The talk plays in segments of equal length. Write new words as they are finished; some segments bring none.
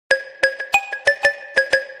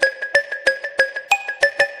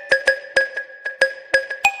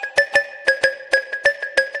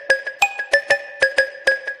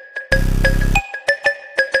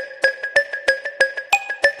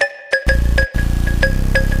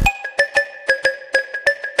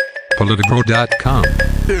PolitiCro.com.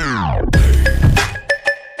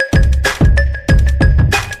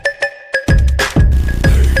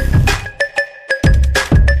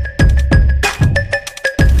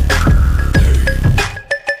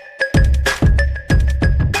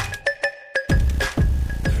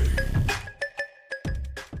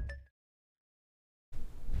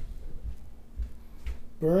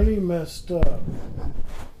 Bernie messed up.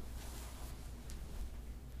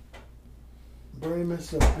 Bernie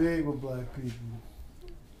messed up big with black people.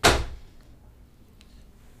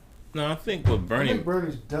 No, I think with Bernie, I think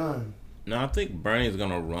Bernie's done. No, I think Bernie's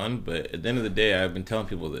gonna run, but at the end of the day, I've been telling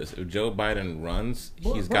people this: if Joe Biden runs,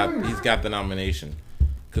 he's got the nomination,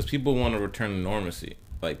 because people want to return to normalcy.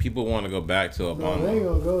 Like people want to go back to Obama. No, they ain't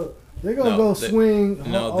gonna go. They're gonna go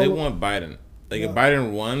swing. No, they want Biden. Like if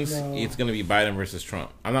Biden runs, it's gonna be Biden versus Trump.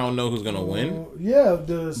 I don't know who's gonna win. Yeah,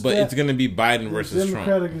 but it's gonna be Biden versus Trump.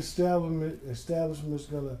 The Democratic establishment's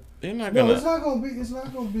gonna. They're not gonna. No, it's not gonna be. It's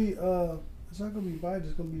not gonna be. It's not gonna be Biden.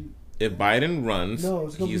 It's gonna be. If Biden runs, no,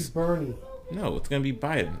 it's gonna be Bernie. No, it's gonna be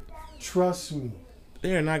Biden. Trust me.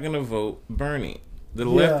 They are not gonna vote Bernie. The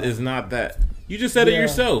left is not that. You just said it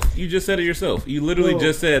yourself. You just said it yourself. You literally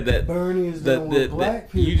just said that Bernie is with black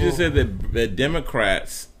people. You just said that the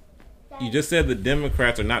Democrats. You just said the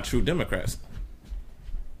Democrats are not true Democrats.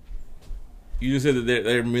 You just said that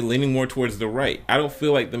they're leaning more towards the right. I don't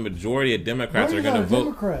feel like the majority of Democrats are going to vote.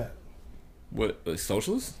 Democrat. What?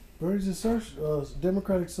 Socialist? Bernie's a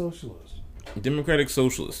democratic socialist. Democratic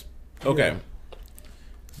socialist. Okay. Yeah.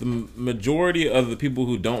 The majority of the people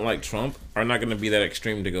who don't like Trump are not going to be that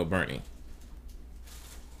extreme to go Bernie.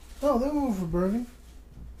 No, they're moving for Bernie.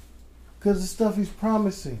 Because the stuff he's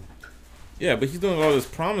promising. Yeah, but he's doing all this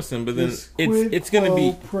promising, but then it's going to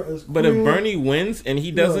be... But if Bernie wins and he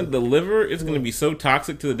doesn't deliver, it's going to be so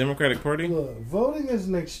toxic to the Democratic Party. Look, voting is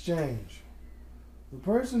an exchange. The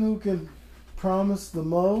person who can promise the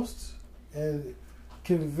most and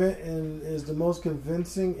is the most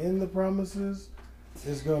convincing in the promises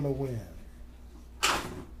is going to win.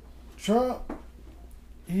 Trump,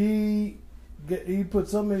 he put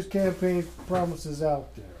some of his campaign promises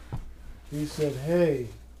out there. He said, hey...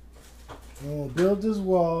 I'm gonna build this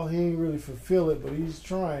wall. He ain't really fulfill it, but he's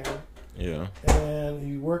trying. Yeah. And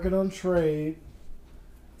he's working on trade,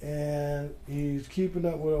 and he's keeping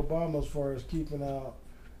up with Obama as far as keeping out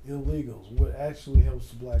illegals, what actually helps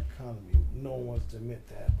the black economy. No one wants to admit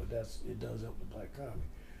that, but it does help the black economy.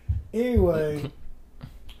 Anyway,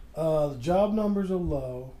 the job numbers are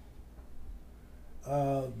low,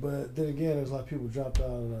 but then again, there's a lot of people dropped out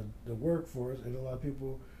of the workforce, and a lot of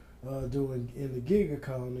people doing in the gig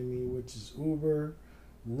economy, which is Uber,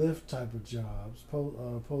 Lyft type of jobs,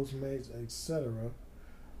 Postmates, etc.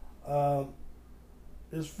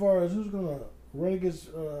 As far as who's going to run against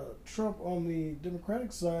Trump on the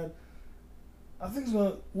Democratic side, I think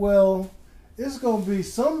it's going to be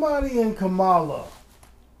somebody in Kamala.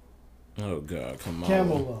 Oh God,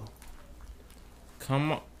 Kamala.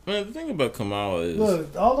 Man, the thing about Kamala is...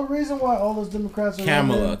 Look, all the reason why all those Democrats are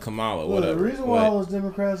running... Kamala, whatever. The reason why all those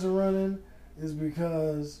Democrats are running is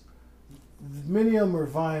because many of them are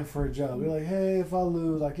vying for a job. They're like, hey, if I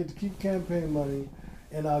lose, I get to keep campaign money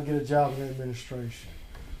and I'll get a job in the administration.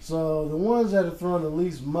 So the ones that are throwing the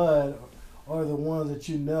least mud are the ones that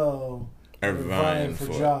you know are vying for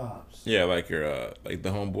jobs. Yeah, like your like the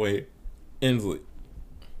homeboy Inslee.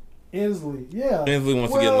 Yeah. Inslee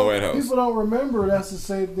wants to get in the White House. People don't remember that's the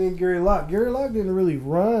same thing Gary Locke. Gary Locke didn't really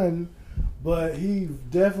run, but he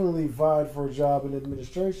definitely vied for a job in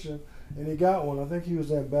administration, and he got one. I think he was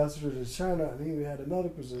ambassador to China, and he had another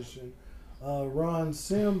position. Ron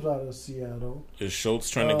Sims out of Seattle. Is Schultz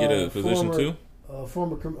trying to get a position too?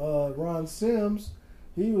 Ron Sims,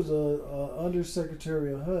 he was a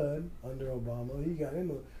undersecretary of HUD under Obama. He got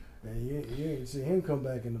into it. Man, you ain't see him come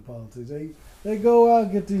back into politics. They go out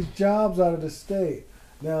and get these jobs out of the state.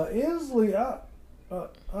 Now, Inslee, I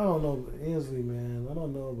don't know Inslee, man. I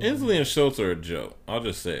don't know about Inslee and Schultz are a joke. I'll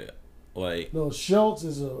just say it. Like, no, Schultz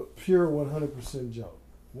is a pure 100% joke.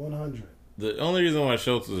 100. The only reason why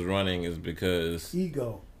Schultz is running is because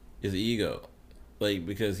ego. Like,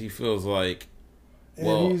 because he feels like,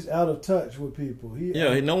 and he's out of touch with people. He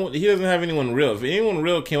doesn't have anyone real. If anyone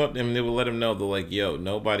real came up to him, they would let him know, they're like, yo,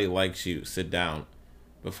 nobody likes you. Sit down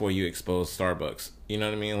before you expose Starbucks. You know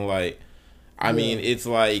what I mean? Like, I mean, it's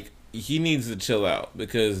like he needs to chill out,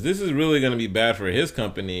 because this is really going to be bad for his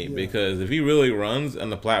company, because if he really runs on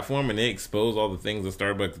the platform and they expose all the things that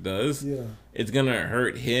Starbucks does, it's going to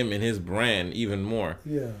hurt him and his brand even more.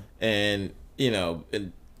 Yeah. And, you know...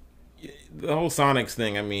 the whole Sonics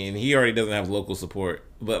thing, I mean, he already doesn't have local support,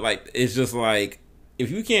 but like, it's just like,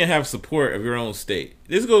 if you can't have support of your own state,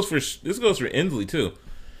 this goes for Inslee too.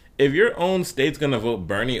 If your own state's gonna vote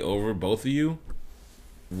Bernie over both of you,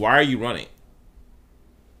 why are you running?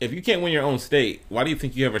 If you can't win your own state, why do you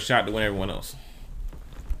think you have a shot to win everyone else?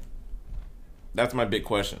 That's my big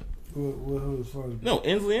question. Who as far as No,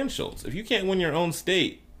 Inslee and Schultz. If you can't win your own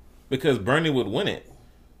state because Bernie would win it,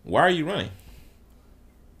 why are you running?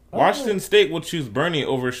 Washington State will choose Bernie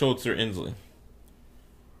over Schultz or Inslee.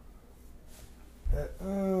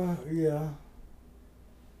 Yeah.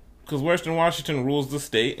 Because Western Washington rules the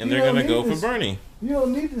state, and they're going to go for Bernie. You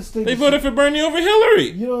don't need the state. They voted for Bernie over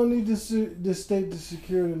Hillary. You don't need the state to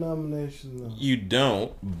secure the nomination, though. You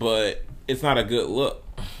don't, but it's not a good look.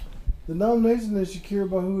 The nomination is secure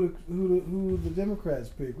by who the Democrats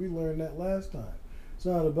pick. We learned that last time. It's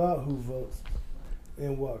not about who votes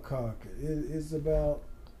in what caucus. It's about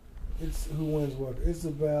who wins what. It's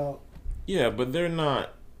about but they're not.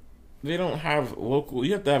 They don't have local.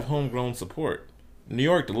 You have to have homegrown support. New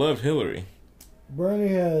York loved Hillary. Bernie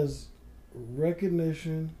has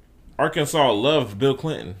recognition. Arkansas loved Bill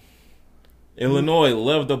Clinton. Illinois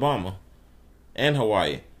loved Obama, and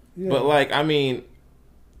Hawaii. Yeah. But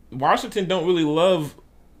Washington don't really love.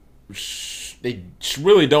 They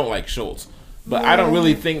really don't like Schultz. But I don't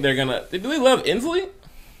really think they're gonna. Do they love Inslee?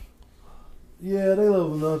 Yeah, they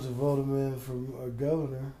love enough to vote him in for a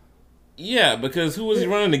governor. Yeah, because who was he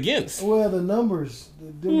running against? Well, the numbers.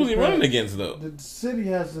 Who was he running against, though? The city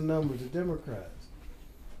has the numbers, the Democrats.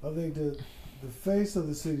 I think the face of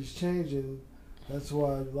the city's changing. That's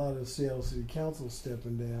why a lot of Seattle City Council is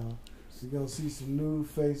stepping down. So you're going to see some new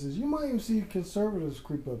faces. You might even see conservatives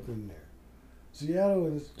creep up in there.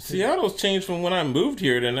 Seattle's changed from when I moved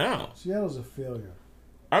here to now. Seattle's a failure.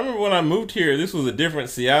 I remember when I moved here, this was a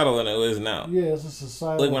different Seattle than it is now. Yeah, it's a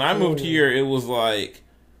society. Like when I moved here, it was like.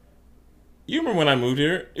 You remember when I moved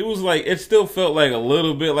here? It was like it still felt like a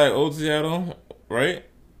little bit like old Seattle, right?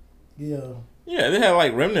 Yeah. Yeah, they had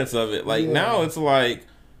like remnants of it. Like now, it's like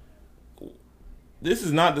this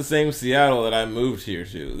is not the same Seattle that I moved here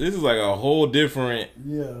to. This is like a whole different.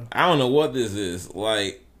 Yeah. I don't know what this is.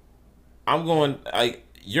 Like, I'm going. Like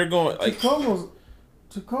you're going. Like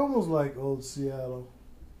Tacoma's like old Seattle.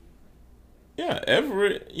 Yeah,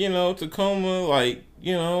 Everett. Tacoma. Like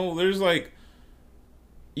there's like.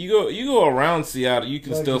 You go around Seattle, you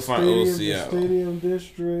can still find old Seattle. The Stadium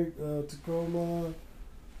District, Tacoma,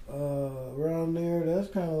 around there. That's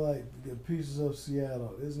kind of like pieces of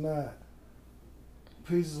Seattle. It's not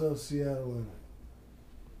pieces of Seattle in it.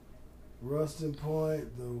 Ruston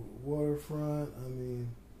Point, the waterfront. I mean,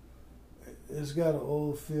 it's got an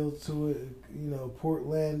old feel to it.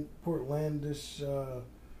 Portlandish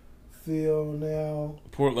feel now.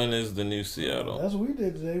 Portland is the new Seattle. That's what we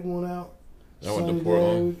did today. We went out. I went to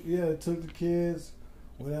Portland. Took the kids,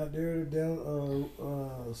 went out there to down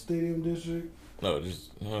Stadium District. No,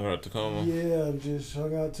 just hung out at Tacoma. Yeah, just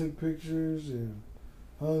hung out, took pictures, and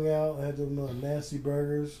hung out. Had them nasty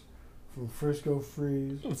burgers from Frisco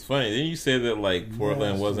Freeze. It's funny. Didn't you say that like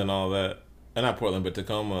Portland nasty. wasn't all that? Not Portland, but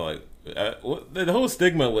Tacoma. Like the whole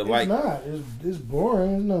stigma with it's not. It's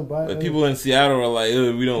boring. There's nobody. But people in Seattle are like,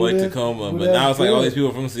 we don't like Tacoma. But now it's like all these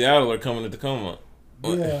people from Seattle are coming to Tacoma.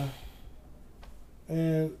 Yeah.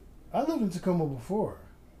 And I lived in Tacoma before.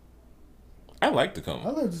 I like Tacoma.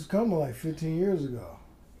 I lived in Tacoma like 15 years ago.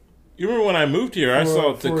 You remember when I moved here, I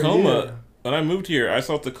saw Tacoma. When I moved here, I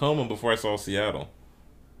saw Tacoma before I saw Seattle.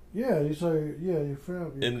 Yeah, you saw your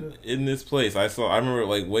family. In this place, I remember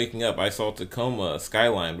like waking up, I saw Tacoma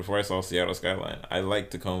skyline before I saw Seattle skyline. I like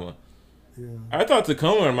Tacoma. Yeah. I thought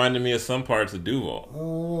Tacoma reminded me of some parts of Duval.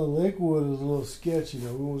 Lakewood is a little sketchy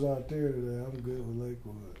though. We was out there today. I'm good with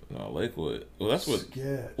Lakewood. No, Lakewood. Well, that's what.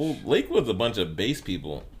 Sketch. Well, Lakewood's a bunch of base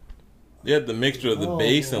people. They had the mixture of the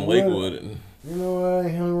base and Lakewood. You know what? I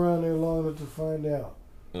ain't hung around there long enough to find out.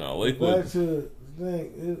 No, Lakewood. Back to the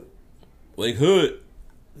thing. Lake Hood.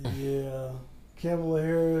 Yeah. Kamala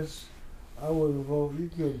Harris. I wouldn't vote. You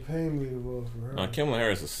couldn't pay me to vote for her. No, Kamala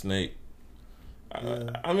Harris is a snake. Yeah.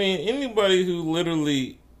 I mean, anybody who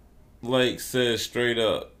literally, like, says straight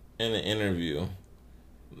up in an interview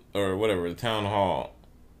or whatever, the town hall,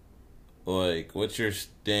 like, what's your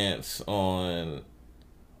stance on,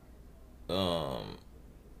 like,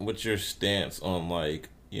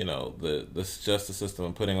 the justice system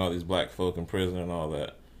and putting all these black folk in prison and all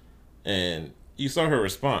that? And you saw her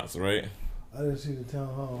response, right? I didn't see the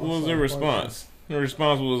town hall. What was her response? Her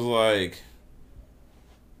response was like,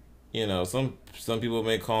 some people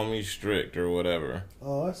may call me strict or whatever.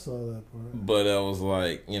 Oh, I saw that part. But I was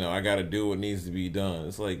like, I got to do what needs to be done.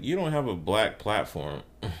 It's like, you don't have a black platform.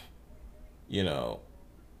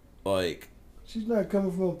 Like. She's not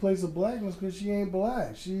coming from a place of blackness because she ain't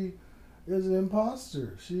black. She is an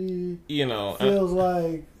imposter. She feels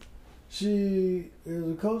like she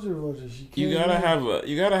is a culture vulture. You gotta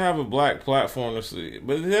have a black platform to see.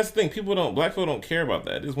 But that's the thing. Black people don't care about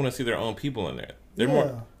that. They just want to see their own people in there.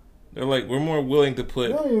 They're like, we're more willing to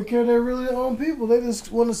put. They don't even care they're really their own people. They just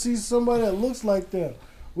want to see somebody that looks like them.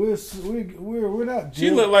 We're not. She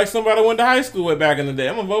looked like somebody I went to high school with back in the day.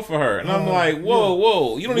 I'm gonna vote for her, and I'm like,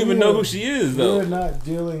 whoa, you don't even know who she is, though. We're not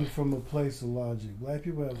dealing from a place of logic. Black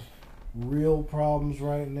people have real problems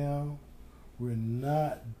right now. We're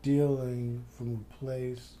not dealing from a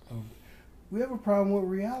place of. We have a problem with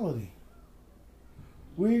reality.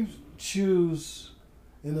 We choose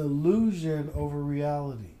an illusion over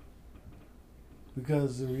reality.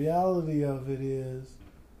 Because the reality of it is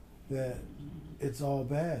that it's all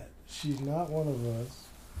bad. She's not one of us.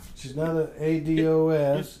 She's not an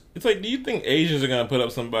ADOS. It's like, do you think Asians are gonna put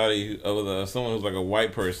up somebody someone who's like a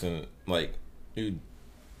white person, like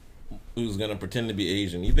who's gonna pretend to be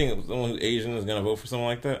Asian? You think someone who's Asian is gonna vote for someone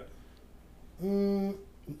like that? I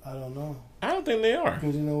don't know. I don't think they are.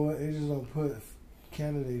 Because you know what? Asians don't put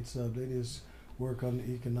candidates up. They just work on the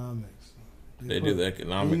economics. They do the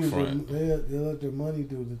economic front. They let their money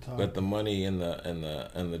do the talking. Let the money and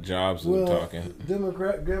the jobs do the talking.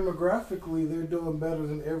 Demographically, they're doing better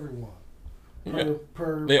than everyone.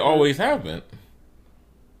 They always have been.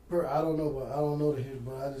 I don't know the hit,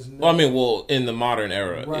 but I just know. Well, in the modern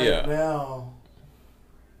era, right now,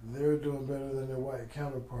 they're doing better than their white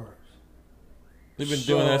counterparts. They've been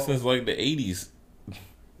doing that since like the 80s.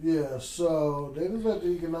 Yeah, so they just let the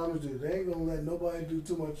economics do it. They ain't gonna let nobody do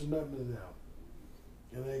too much of nothing to them.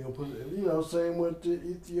 And they ain't gonna put it, same with the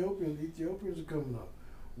Ethiopians. Ethiopians are coming up.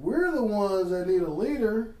 We're the ones that need a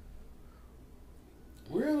leader.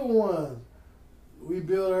 We're the ones. We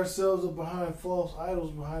build ourselves up behind false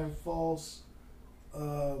idols, behind false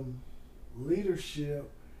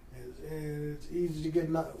leadership. And it's easy to get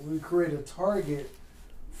we create a target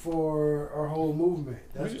for our whole movement.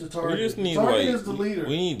 That's the target. We just need the target is the leader.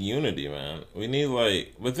 We need unity, man. We need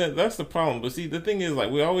but that's the problem. But see, the thing is,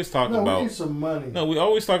 we always talk about. We need some money. No, we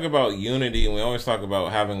always talk about unity, and we always talk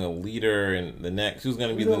about having a leader, and the next who's going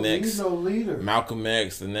to be the next leader. Malcolm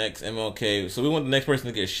X, the next MLK. So we want the next person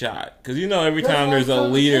to get shot because every time there's a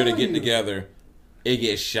leader to get together, it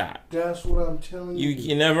gets shot. That's what I'm telling you.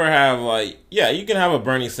 You never have you can have a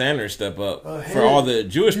Bernie Sanders step up for all the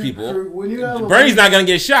Jewish people. Bernie's not gonna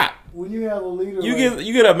get shot. When you have a leader,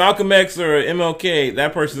 you get a Malcolm X or a MLK,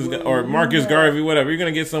 that person's or Marcus Garvey, whatever. You're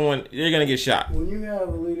gonna get someone. You're gonna get shot. When you have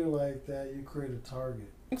a leader like that, you create a target.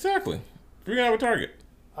 Exactly. You're gonna have a target.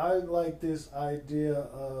 I like this idea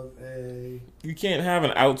of You can't have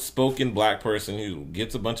an outspoken black person who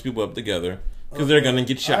gets a bunch of people up together. Because they're going to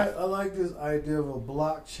get shot. I like this idea of a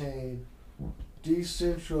blockchain,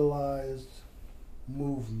 decentralized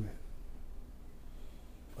movement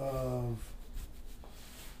of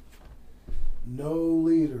no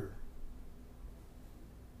leader,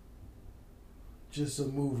 just a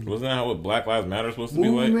movement. Wasn't that what Black Lives Matter is supposed to be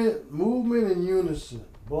like? Movement in unison.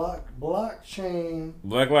 Blockchain.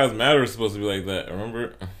 Black Lives Matter is supposed to be like that,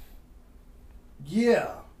 remember?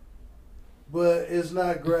 Yeah. But it's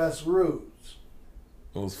not grassroots.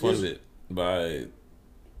 It was funded by.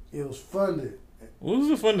 It was funded. What was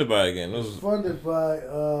it funded by again? It was funded by.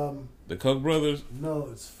 The Koch brothers? No,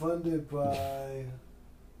 it's funded by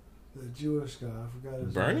the Jewish guy. I forgot his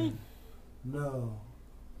name. Bernie? No.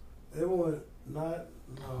 Everyone, not.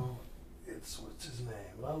 No. What's his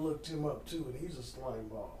name? I looked him up too, and he's a slime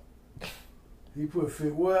ball. He put I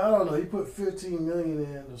don't know. He put $15 million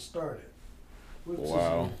in to start it.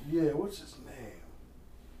 What's his name?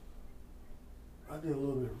 I did a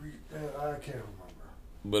little bit I can't remember.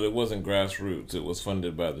 But it wasn't grassroots. It was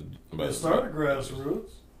funded by the. It started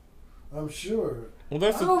grassroots. I'm sure. Well,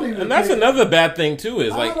 that's another bad thing too.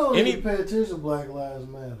 Is I don't even pay attention to Black Lives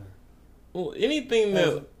Matter. Well, anything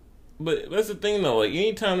that. But that's the thing though.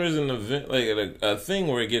 Anytime there's an event, a thing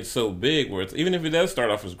where it gets so big, where it's even if it does start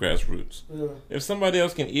off as grassroots, if somebody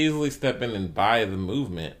else can easily step in and buy the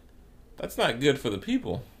movement, that's not good for the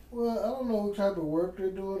people. Well, I don't know what type of work they're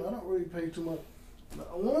doing. I don't really pay too much.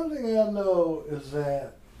 One thing I know is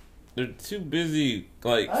that they're too busy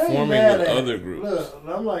forming with other groups. Look,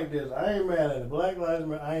 I'm like this. I ain't mad at it. Black Lives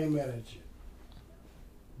Matter. I ain't mad at you,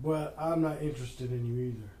 but I'm not interested in you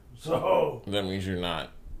either. So that means you're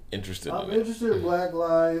not interested. I'm interested in Black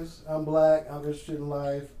lives. I'm black. I'm interested in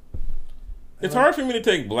life. It's hard for me to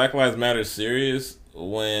take Black Lives Matter serious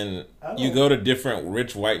when you go to different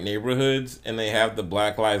rich white neighborhoods and they have the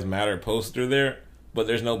Black Lives Matter poster there, but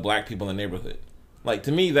there's no black people in the neighborhood. Like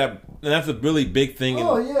to me, that's a really big thing.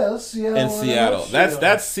 That's Seattle. In Seattle,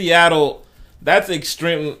 that's Seattle. That's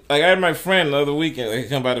extreme. Like I had my friend the other weekend. He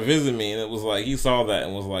come by to visit me, and it was like he saw that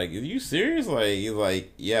and was like, "Are you serious?" Like he's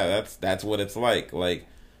like, "Yeah, that's what it's like." Like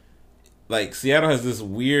Seattle has this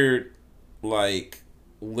weird, like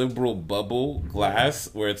liberal bubble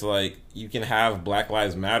glass where it's like you can have Black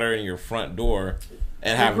Lives Matter in your front door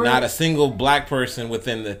and have not a single black person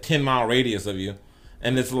within the 10-mile radius of you,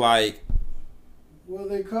 and it's like, well,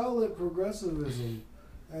 they call it progressivism,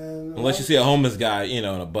 and unless you see a homeless guy, in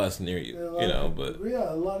a bus near you, But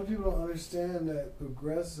a lot of people don't understand that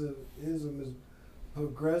progressive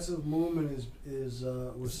movement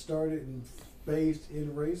was started and based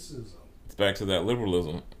in racism. It's back to that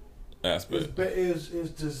liberalism aspect. It's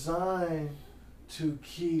designed to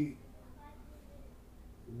keep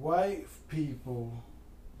white people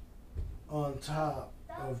on top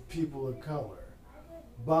of people of color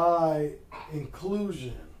by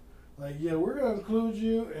inclusion. Like, we're going to include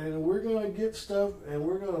you, and we're going to get stuff, and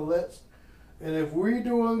we're going to and if we're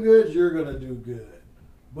doing good, you're going to do good.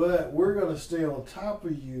 But we're going to stay on top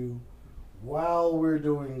of you while we're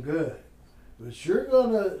doing good. But you're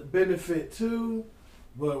going to benefit too,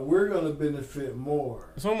 but we're going to benefit more.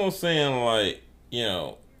 It's almost saying like,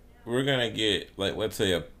 we're going to get, like, let's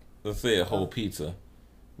say a whole pizza.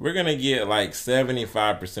 We're going to get like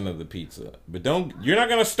 75% of the pizza. But you're not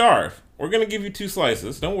going to starve. We're going to give you 2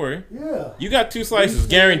 slices. Don't worry. Yeah. You got 2 slices.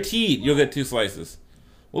 Guaranteed you'll get 2 slices.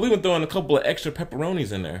 We'll even throw in a couple of extra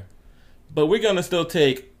pepperonis in there. But we're going to still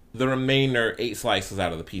take the remainder 8 slices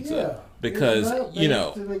out of the pizza. Yeah. Because, it's not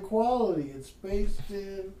based in equality. It's based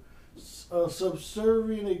in a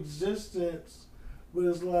subservient existence. But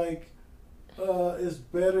it's like, it's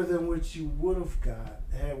better than what you would have got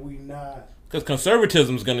had we not. Because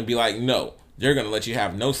conservatism is going to be like, no, they're going to let you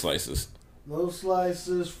have no slices. No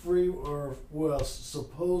slices, free,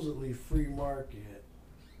 supposedly free market,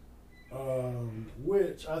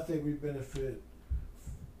 which I think we benefit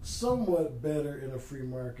somewhat better in a free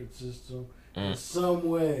market system in some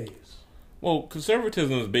ways. Well,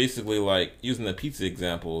 conservatism is basically like, using the pizza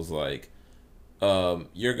example, is like,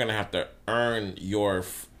 you're going to have to earn your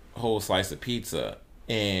whole slice of pizza,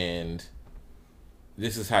 and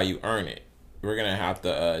this is how you earn it. We're going to have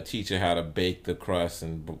to teach you how to bake the crust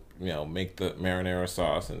and, make the marinara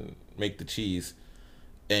sauce and make the cheese.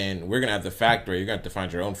 And we're going to have the factory. You're going to have to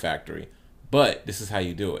find your own factory. But this is how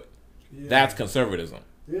you do it. Yeah. That's conservatism.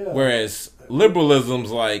 Yeah. Whereas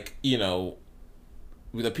liberalism's like, the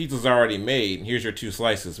pizza's already made. And here's your 2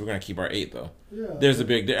 slices. We're going to keep our 8, though. Yeah. There's a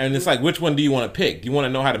big... And it's like, which one do you want to pick? Do you want to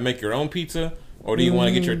know how to make your own pizza? Or do you want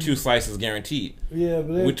to get your 2 slices guaranteed? Yeah,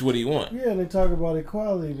 but what do you want? Yeah, they talk about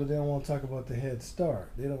equality, but they don't want to talk about the head start.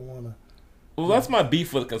 They don't want to. Well, that's my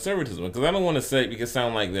beef with conservatism, because I don't want to say it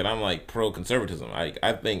sound like that I'm like pro conservatism.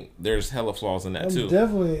 I think there's hella flaws in that too. I'm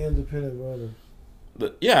definitely an independent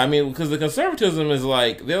voter. Yeah, I mean, because the conservatism is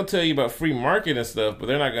like, they'll tell you about free market and stuff, but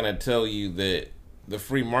they're not going to tell you that the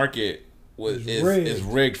free market is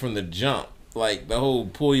rigged from the jump. Like the whole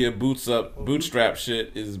pull your boots up, bootstrap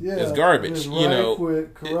shit is garbage. It's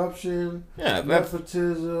with corruption,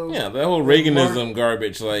 nepotism, the whole Reaganism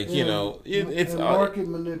garbage. Like it's market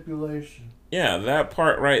manipulation. Yeah, that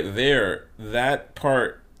part right there. That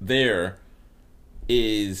part there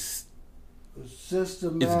is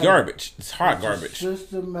systematic. It's garbage. It's hot garbage.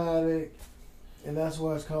 Systematic, and that's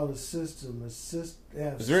why it's called a system. It's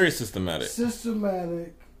very systematic.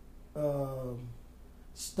 Systematic.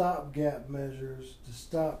 Stopgap measures to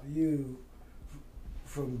stop you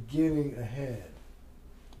from getting ahead.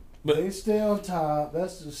 But they stay on top.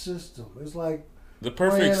 That's the system. It's like the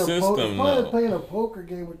perfect system. Playing a poker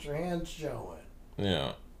game with your hands showing.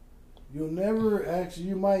 Yeah. You'll never actually.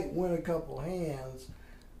 You might win a couple hands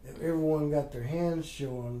if everyone got their hands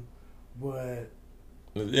showing, but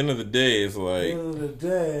at the end of the day, it's like. At the end of the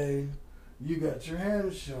day, you got your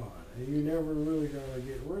hands showing, and you're never really gonna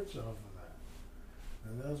get rich off of that.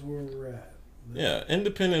 And that's where we're at. Yeah,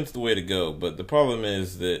 independent's the way to go, but the problem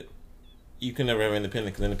is that you can never have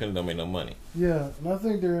independent because independent don't make no money. Yeah, and I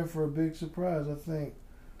think they're in for a big surprise. I think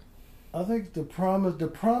the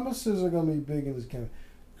promises are going to be big in this campaign.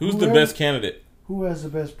 Who's the best candidate? Who has the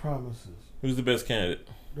best promises? Who's the best candidate?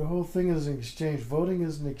 The whole thing is an exchange. Voting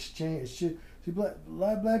is an exchange. See, black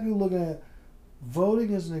people looking at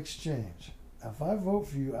voting as an exchange. If I vote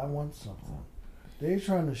for you, I want something. They're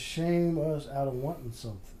trying to shame us out of wanting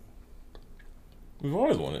something. We've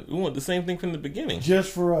always wanted. We want the same thing from the beginning.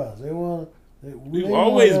 Just for us. We've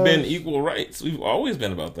always been equal rights. We've always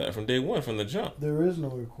been about that from day one, from the jump. There is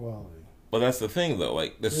no equality. But that's the thing, though.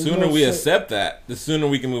 Like, the sooner we accept that, the sooner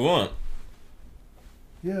we can move on.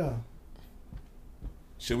 Yeah.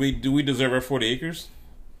 Do we deserve our 40 acres?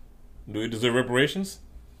 Do we deserve reparations?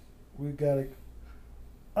 We gotta.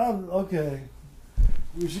 Okay.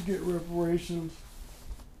 We should get reparations.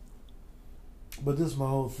 But this is my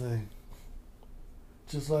whole thing.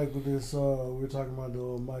 Just like with this, we were talking about the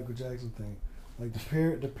little Michael Jackson thing. Like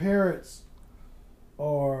the parents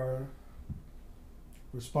are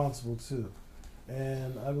responsible too,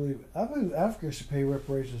 and I believe Africa should pay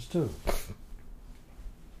reparations too.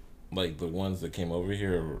 Like the ones that came over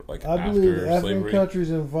here, like I after believe the African slavery, countries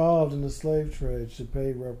involved in the slave trade should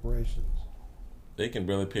pay reparations. they can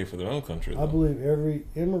barely pay for their own country. Though. I believe every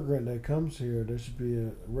immigrant that comes here, there should be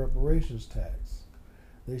a reparations tax.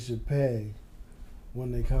 They should pay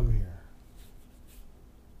when they come here.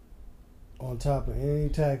 On top of any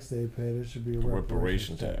tax they pay, there should be a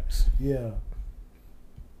reparation tax. Yeah.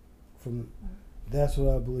 That's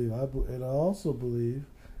what I believe. And I also believe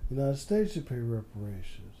the United States should pay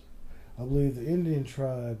reparations. I believe the Indian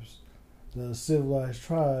tribes, the civilized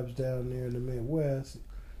tribes down there in the Midwest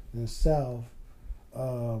and South,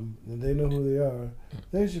 and they know who they are,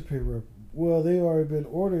 they should pay well, they've already been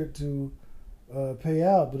ordered to pay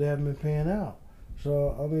out, but they haven't been paying out.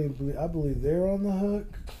 So, I mean, I believe they're on the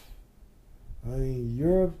hook. I mean,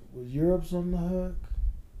 Europe's on the hook.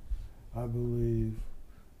 I believe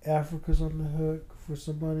Africa's on the hook for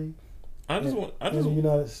some money. In the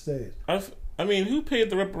United States. I mean, who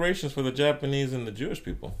paid the reparations for the Japanese and the Jewish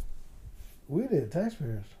people? We did,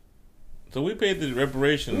 taxpayers. So we paid the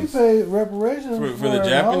reparations. We paid reparations for the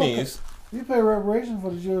Japanese. We paid reparations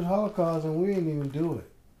for the Jewish Holocaust, and we didn't even do it.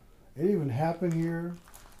 It didn't even happen here,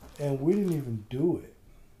 and we didn't even do it.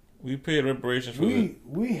 We paid reparations for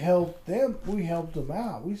we helped them. We helped them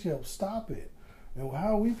out. We helped stop it. And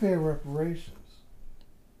how we pay reparations?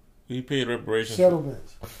 We paid reparations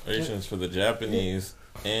settlements for the Japanese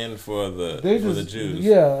and for the Jews.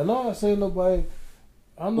 Yeah, and I'm not saying nobody.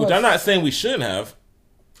 I'm not saying we shouldn't have.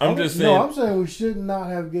 I'm just saying. No, I'm saying we should not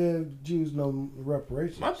have given Jews no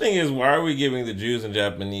reparations. My thing is, why are we giving the Jews and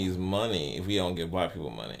Japanese money if we don't give black people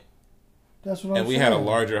money? That's what I'm saying. And we had a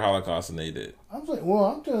larger Holocaust than they did. I'm saying, well,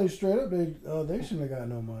 I'm telling you straight up, they shouldn't have got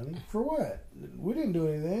no money. For what? We didn't do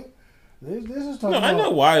anything. This is talking about... I know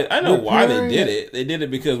why they did it. They did it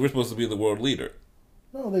because we're supposed to be the world leader.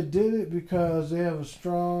 No, they did it because they have a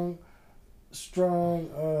strong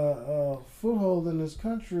foothold in this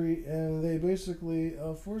country, and they basically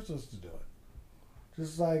forced us to do it.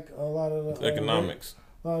 Just like a lot of the... economics.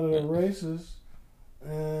 A lot of the races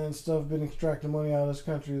and stuff been extracting money out of this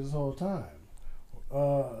country this whole time.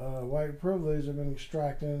 White privilege have been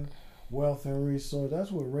extracting wealth and resources.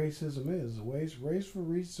 That's what racism is. Race for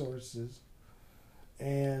resources.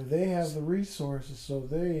 And they have the resources, so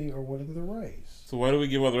they are winning the race. So why do we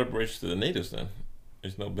give all the reparations to the natives then?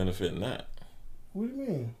 There's no benefit in that. What do you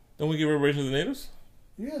mean? Don't we give reparations to the natives?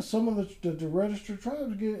 Yeah, some of the registered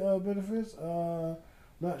tribes get benefits.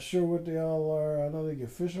 Not sure what they all are. I know they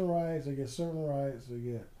get fishing rights. They get certain rights.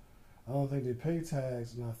 I don't think they pay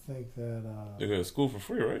tax, and I think that they go to school for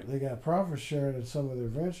free, right? They got profit sharing in some of their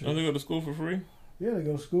ventures. Don't they go to school for free? Yeah, they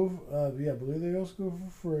go to school. I believe they go to school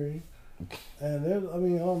for free. And I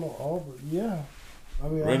don't know all, but yeah.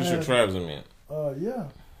 Registered tribes. Yeah,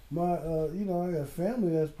 my I got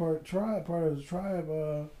family that's part of the tribe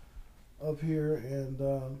up here, and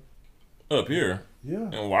up here.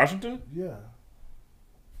 Yeah. In Washington. Yeah.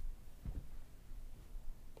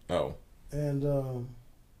 Oh. And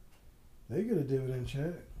they get a dividend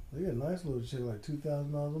check. They get a nice little check, like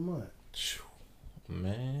 $2,000 a month.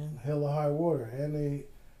 Man. Hella high water. And they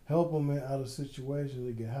help them out of situations.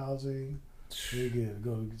 They get housing. They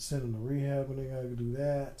send them to rehab when they got to do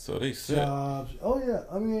that. So they sick. Jobs. Oh, yeah.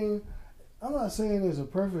 I mean, I'm not saying it's a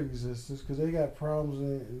perfect existence because they got problems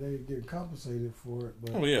and they get compensated for it.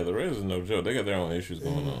 But the race is no joke. They got their own issues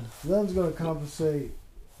going on. Nothing's going to compensate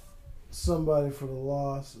somebody for the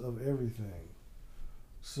loss of everything.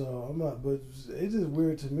 So I'm not, but it's just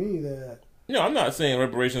weird to me that. I'm not saying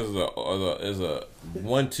reparations is a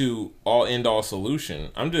 1-2 all end all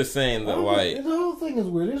solution. I'm just saying that the whole thing is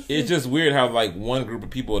weird. It's just weird how one group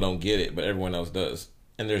of people don't get it, but everyone else does,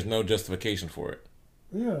 and there's no justification for it.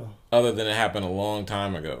 Yeah. Other than it happened a long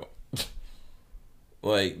time ago.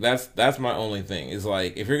 That's my only thing. Is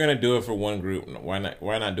if you're gonna do it for one group, why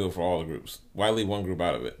not do it for all the groups? Why leave one group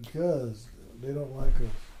out of it? Because they don't like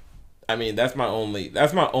us. I mean, that's my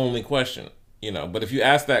only question. But if you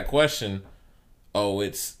ask that question,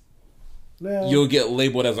 you'll get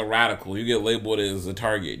labeled as a radical. You get labeled as a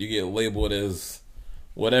target. You get labeled as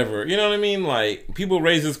whatever. You know what I mean? People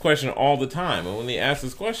raise this question all the time, and when they ask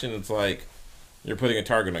this question, it's like you're putting a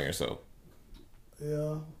target on yourself.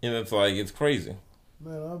 Yeah. And it's it's crazy.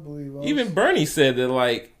 Man, I believe Even Bernie said that,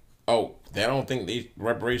 like, oh, they don't think these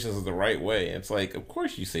reparations is the right way. It's like, of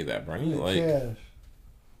course you say that, Bernie. Like, cash.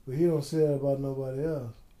 But he don't say that about nobody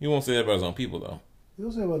else. He won't say that about his own people, though. He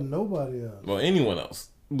don't say about nobody else. Well, anyone else.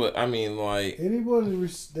 But, I mean, like... Anybody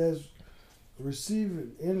that's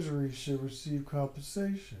receiving injury should receive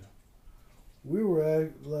compensation. We were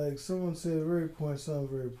at, like, someone said something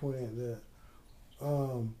very poignant that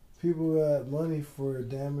people got money for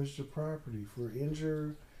damage to property, for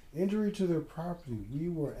injury to their property. We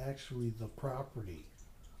were actually the property.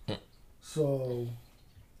 So,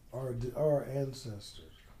 our ancestors.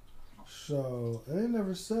 So, they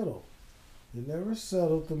never settled. They never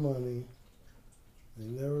settled the money. They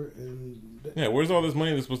never. Yeah, where's all this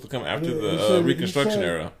money that's supposed to come after the Reconstruction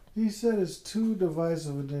era? He said it's too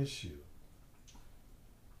divisive an issue.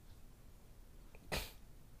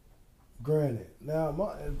 Granted, now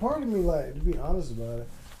part of me, like, to be honest about it,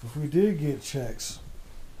 if we did get checks,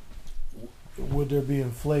 would there be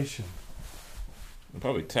inflation? They'll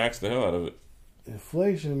probably tax the hell out of it.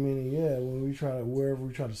 Inflation meaning, yeah, when wherever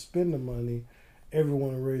we try to spend the money,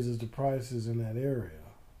 everyone raises the prices in that area.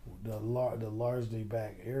 The largely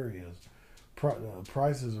back areas,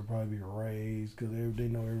 prices will probably be raised because they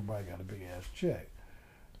know everybody got a big ass check.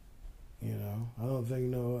 You know, I don't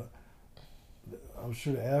think I'm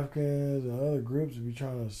sure the Africans and other groups would be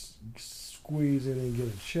trying to squeeze in and get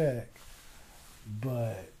a check,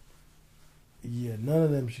 but yeah, none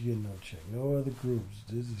of them should get no check. No other groups.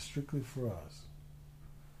 This is strictly for us.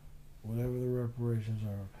 Whatever the reparations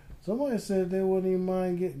are. Somebody said they wouldn't even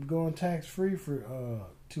mind going tax free for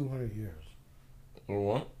 200 years. Or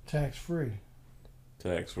what? Tax free.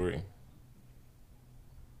 Tax free.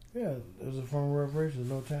 Yeah, there's a form of reparations,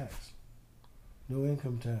 no tax, no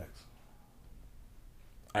income tax.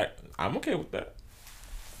 I'm okay with that.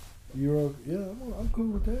 I'm cool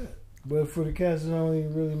with that. But for the cats that don't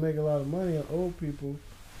even really make a lot of money, and old people,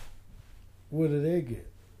 what do they get?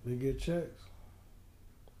 They get checks.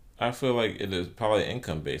 I feel like it is probably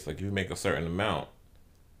income based. Like if you make a certain amount,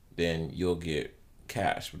 then you'll get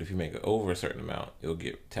cash. But if you make it over a certain amount, you'll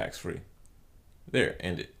get tax free. There,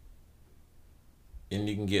 end it. And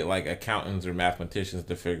you can get like accountants or mathematicians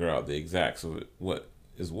to figure out the exacts of what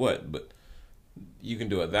is what, but you can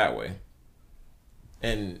do it that way.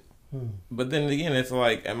 And but then again, it's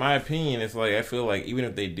like, in my opinion, it's like I feel like even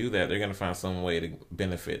if they do that, they're gonna find some way to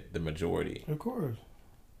benefit the majority. Of course.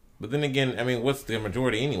 But then again, I mean, what's the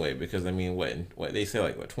majority anyway? Because I mean, what they say,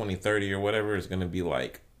 like 2030 or whatever is gonna be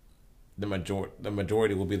like the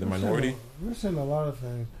majority will be the minority. We're saying a lot of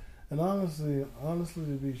things, and honestly,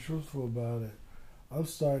 to be truthful about it, I'm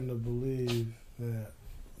starting to believe that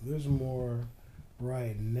there's more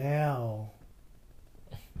right now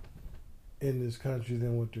in this country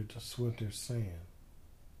than what they're saying.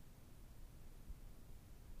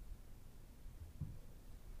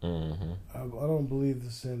 Mm-hmm. I don't believe the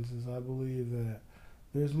census. I believe that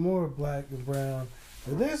there's more black and brown.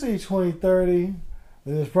 If they say 2030,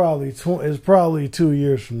 then it's probably 2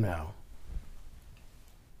 years from now.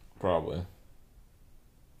 Probably.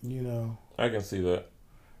 You know. I can see that.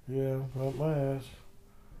 Yeah, bump my ass.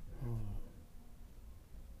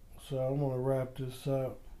 So I'm gonna wrap this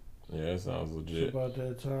up. Yeah, it sounds legit. It's about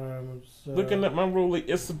that time. Looking at my ruler,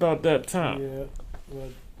 it's about that time. Yeah,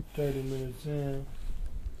 about 30 minutes in.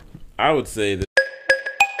 I would say that